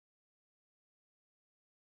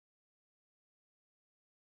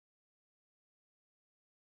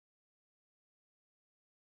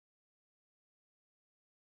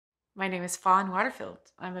My name is Fawn Waterfield.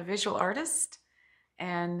 I'm a visual artist,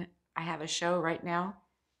 and I have a show right now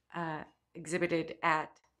uh, exhibited at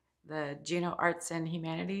the Juneau Arts and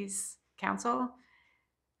Humanities Council.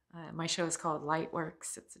 My show is called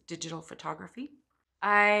Lightworks. It's digital photography.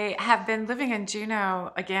 I have been living in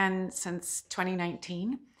Juneau again since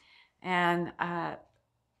 2019, and I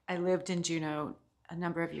lived in Juneau a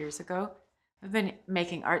number of years ago. I've been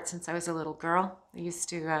making art since I was a little girl. I used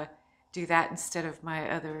to do that instead of my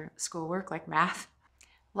other schoolwork like math.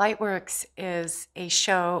 Lightworks is a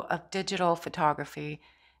show of digital photography,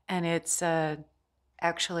 and it's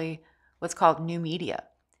actually what's called new media.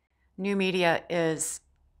 New media is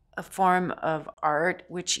a form of art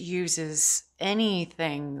which uses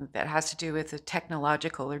anything that has to do with the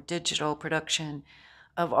technological or digital production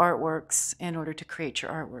of artworks in order to create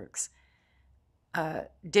your artworks.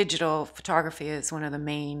 Digital photography is one of the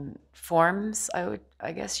main forms,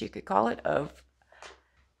 I guess you could call it, of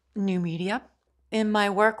new media. In my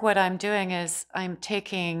work, what I'm doing is I'm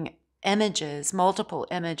taking images, multiple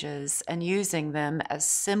images, and using them as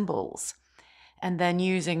symbols, and then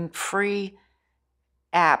using free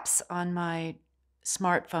apps on my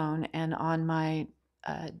smartphone and on my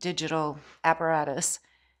digital apparatus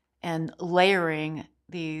and layering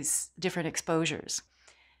these different exposures.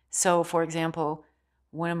 So, for example,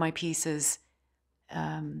 one of my pieces,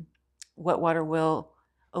 What Water Will,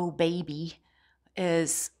 Oh Baby,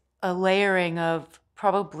 is a layering of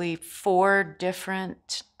probably 4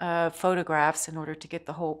 different photographs in order to get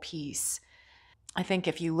the whole piece. I think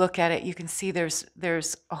if you look at it, you can see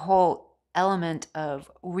there's a whole element of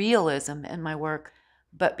realism in my work,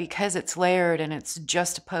 but because it's layered and it's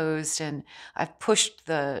juxtaposed and I've pushed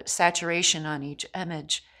the saturation on each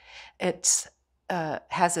image, it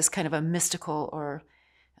has this kind of a mystical or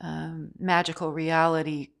magical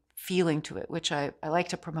reality feeling to it, which I like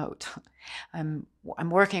to promote. I'm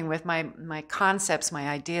working with my concepts, my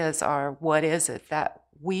ideas are what is it that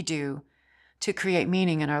we do to create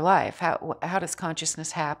meaning in our life? How does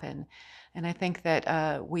consciousness happen? And I think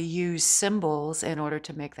that we use symbols in order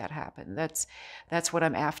to make that happen. That's what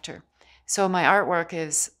I'm after. So my artwork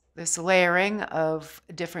is this layering of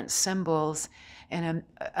different symbols in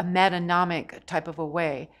a metanomic type of a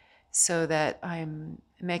way, so that I'm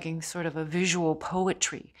making sort of a visual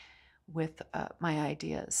poetry with my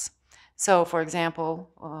ideas. So, for example,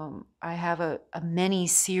 I have a mini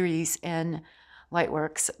series in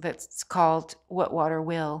Lightworks that's called What Water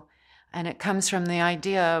Will. And it comes from the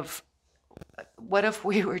idea of what if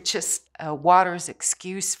we were just water's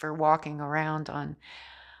excuse for walking around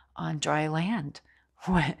on dry land?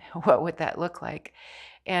 What would that look like?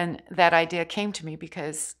 And that idea came to me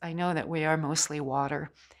because I know that we are mostly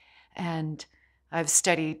water. And I've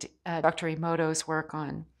studied Dr. Emoto's work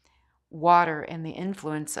on water and the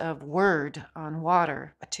influence of word on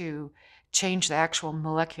water to change the actual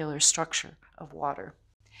molecular structure of water.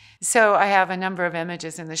 So I have a number of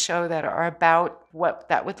images in the show that are about what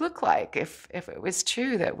that would look like if it was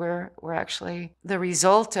true that we're actually the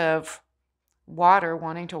result of water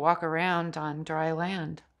wanting to walk around on dry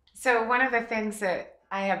land. So one of the things that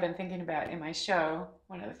I have been thinking about in my show,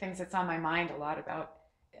 one of the things that's on my mind a lot about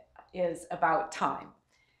is about time.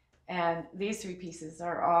 And these 3 pieces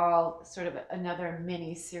are all sort of another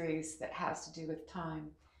mini series that has to do with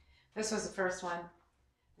time. This was the first one.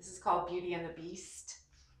 This is called Beauty and the Beast.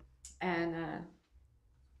 And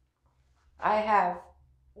I have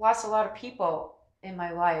lost a lot of people in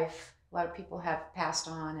my life. A lot of people have passed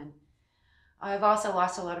on, and I've also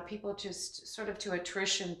lost a lot of people just sort of to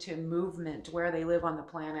attrition, to movement, where they live on the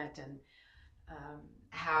planet, and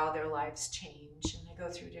how their lives change, and they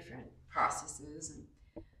go through different processes, and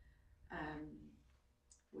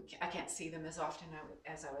I can't see them as often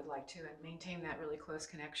as I would like to, and maintain that really close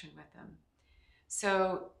connection with them.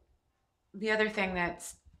 So the other thing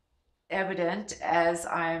that's evident as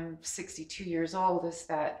I'm 62 years old is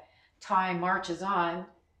that time marches on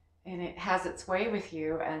and it has its way with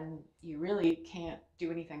you, and you really can't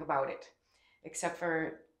do anything about it except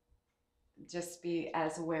for just be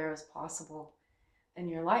as aware as possible in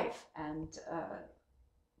your life and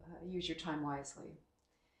use your time wisely.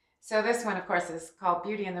 So this one, of course, is called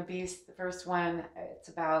Beauty and the Beast. The first one, it's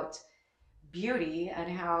about beauty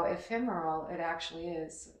and how ephemeral it actually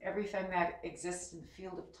is. Everything that exists in the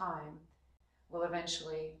field of time will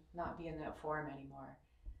eventually not be in that form anymore.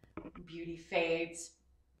 Beauty fades,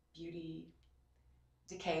 beauty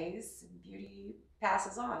decays, and beauty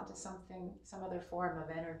passes on to some other form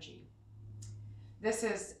of energy. This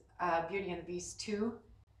is Beauty and the Beast 2,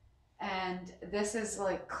 and this is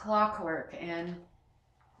like clockwork, and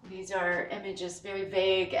these are images, very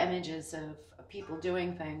vague images of people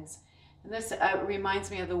doing things. And this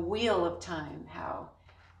reminds me of the wheel of time, how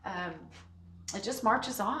um, it just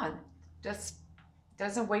marches on, just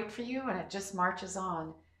doesn't wait for you, and it just marches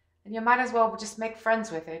on. And you might as well just make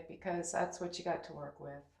friends with it because that's what you got to work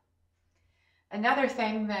with. Another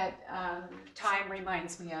thing that time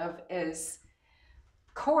reminds me of is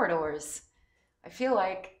corridors. I feel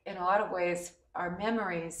like in a lot of ways our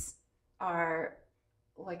memories are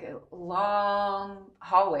like a long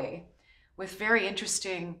hallway with very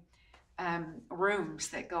interesting rooms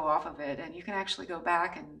that go off of it, and you can actually go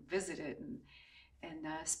back and visit it and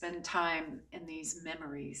spend time in these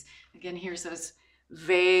memories. Again, here's those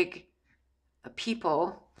vague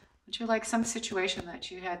people, which are like some situation that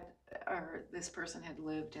you had or this person had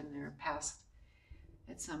lived in their past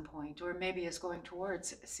at some point, or maybe is going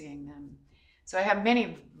towards seeing them. So I have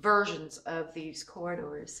many versions of these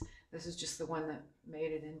corridors. This is just the one that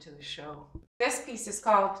made it into the show. This piece is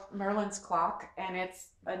called Merlin's Clock, and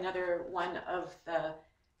it's another one of the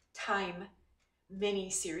time mini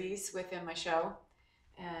series within my show.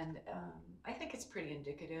 And I think it's pretty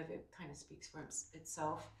indicative. It kind of speaks for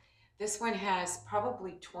itself. This one has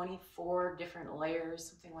probably 24 different layers,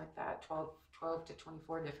 something like that, 12 to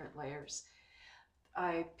 24 different layers.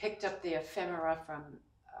 I picked up the ephemera from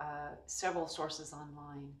several sources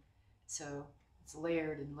online, so it's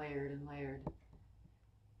layered and layered and layered.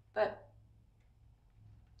 But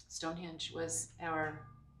Stonehenge was our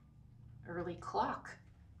early clock,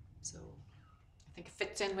 so I think it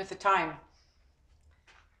fits in with the time.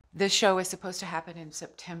 This show was supposed to happen in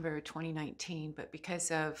September 2019, but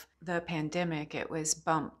because of the pandemic, it was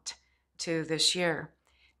bumped to this year.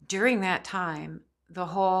 During that time, the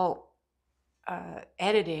whole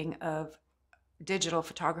editing of digital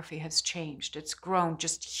photography has changed. It's grown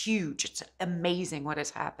just huge. It's amazing what has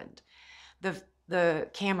happened. The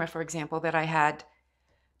camera, for example, that I had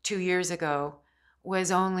 2 years ago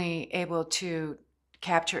was only able to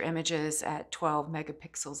capture images at 12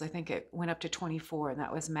 megapixels. I think it went up to 24, and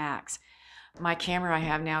that was max. My camera I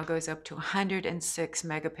have now goes up to 106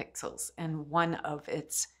 megapixels, and one of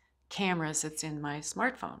its cameras that's in my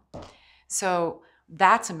smartphone. So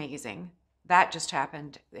that's amazing. That just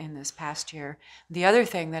happened in this past year. The other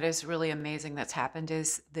thing that is really amazing that's happened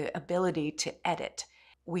is the ability to edit.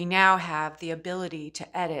 We now have the ability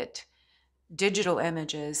to edit digital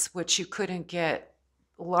images, which you couldn't get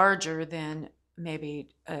larger than maybe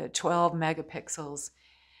 12 megapixels.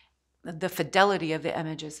 The fidelity of the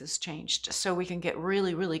images has changed. So we can get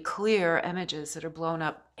really, really clear images that are blown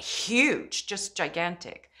up huge, just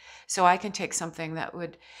gigantic. So I can take something that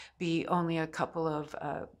would be only a couple of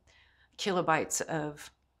kilobytes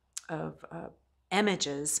of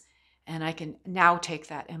images, and I can now take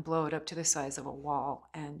that and blow it up to the size of a wall,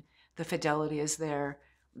 and the fidelity is there,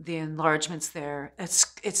 the enlargement's there.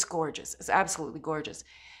 It's gorgeous. It's absolutely gorgeous.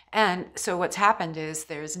 And so what's happened is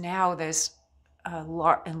there's now this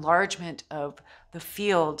enlargement of the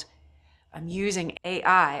field. I'm using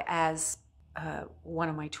AI as one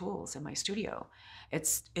of my tools in my studio.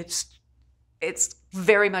 It's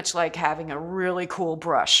very much like having a really cool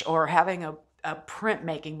brush or having a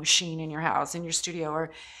printmaking machine in your house, in your studio,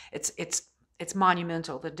 or it's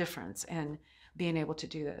monumental, the difference in being able to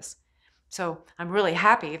do this. So I'm really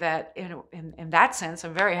happy that in that sense,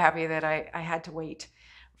 I'm very happy that I had to wait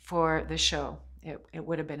for the show. It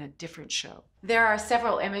would have been a different show. There are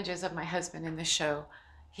several images of my husband in the show.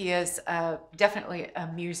 He is definitely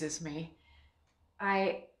amuses me.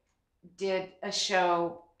 I did a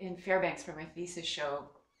show in Fairbanks for my thesis show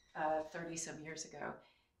 30 some years ago,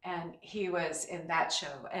 and he was in that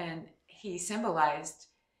show, and he symbolized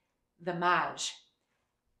the mage.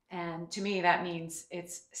 And to me, that means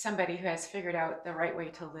it's somebody who has figured out the right way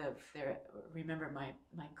to live. There, remember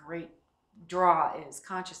my great draw is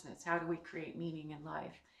consciousness. How do we create meaning in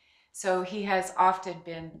life? So he has often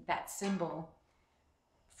been that symbol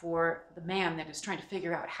for the man that is trying to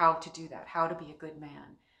figure out how to do that, how to be a good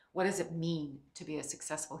man. What does it mean to be a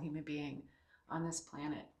successful human being on this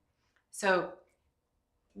planet? So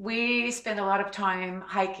we spend a lot of time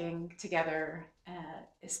hiking together,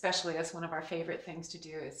 especially as one of our favorite things to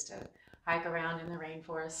do is to hike around in the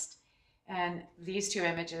rainforest. And these two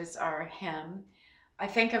images are him. I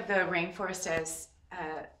think of the rainforest as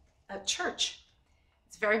a church.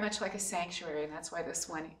 It's very much like a sanctuary, and that's why this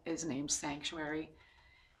one is named Sanctuary.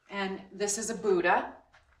 And this is a Buddha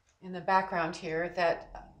in the background here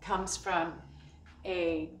that comes from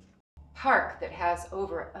a park that has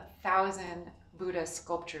over 1,000 Buddha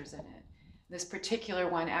sculptures in it. This particular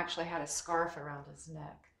one actually had a scarf around his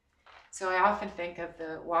neck. So I often think of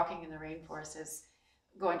the walking in the rainforest as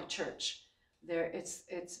going to church.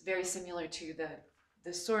 It's very similar to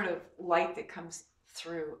the sort of light that comes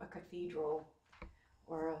through a cathedral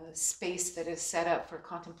or a space that is set up for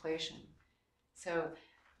contemplation. So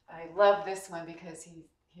I love this one because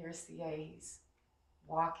here's CA, he's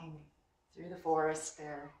walking through the forest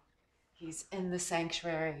there. He's in the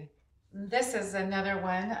sanctuary. This is another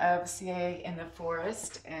one of CA in the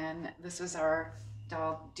forest, and this was our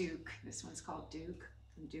dog Duke. This one's called Duke.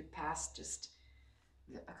 Duke passed just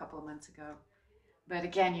a couple of months ago. But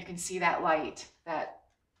again, you can see that light, that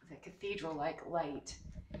the cathedral-like light.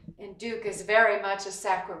 And Duke is very much a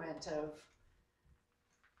sacrament of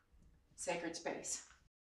sacred space.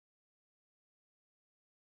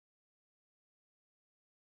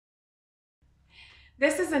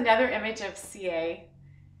 This is another image of CA.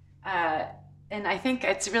 And I think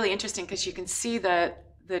it's really interesting because you can see the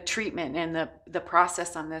treatment and the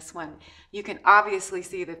process on this one. You can obviously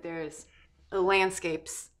see that there's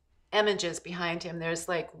landscapes, images behind him. There's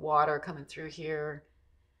like water coming through here.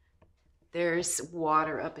 There's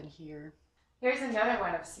water up in here. Here's another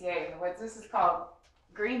one of CA. What this is called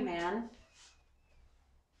Green Man.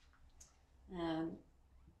 And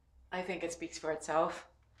I think it speaks for itself.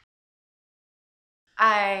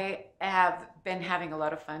 I have been having a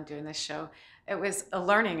lot of fun doing this show. It was a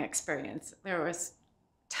learning experience. There was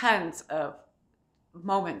tons of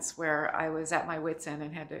moments where I was at my wit's end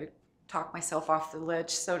and had to talk myself off the ledge,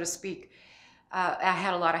 so to speak. I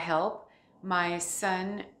had a lot of help. My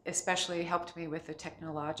son especially helped me with the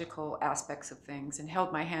technological aspects of things and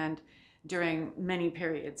held my hand during many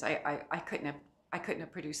periods. I couldn't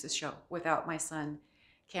have produced this show without my son,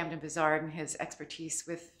 Camden Bizard, and his expertise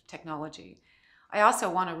with technology. I also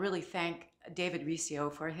want to really thank David Riccio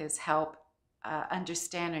for his help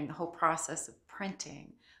understanding the whole process of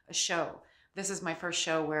printing a show. This is my first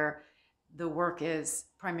show where the work is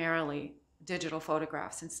primarily digital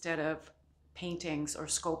photographs instead of paintings or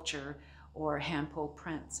sculpture or hand-pulled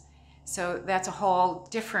prints. So that's a whole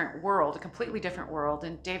different world, a completely different world.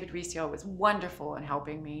 And David Riccio was wonderful in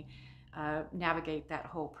helping me navigate that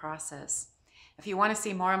whole process. If you want to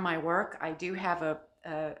see more of my work, I do have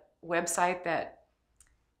a website that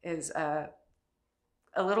is a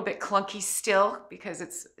little bit clunky still because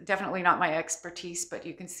it's definitely not my expertise, but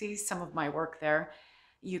you can see some of my work there.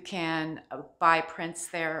 You can buy prints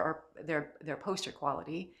there, or their poster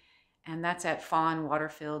quality, and that's at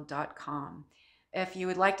fawnwaterfield.com. If you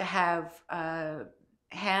would like to have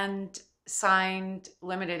hand-signed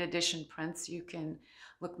limited edition prints, you can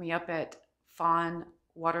look me up at Fawn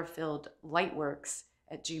Waterfield Lightworks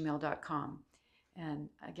at gmail.com. And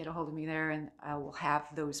get a hold of me there, and I will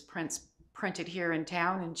have those prints printed here in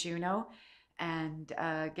town in Juneau and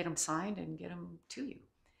get them signed and get them to you.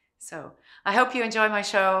 So I hope you enjoy my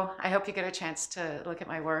show. I hope you get a chance to look at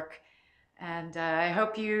my work. And I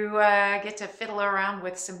hope you get to fiddle around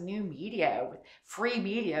with some new media, with free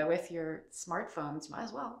media with your smartphones. Might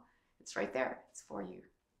as well. It's right there. It's for you.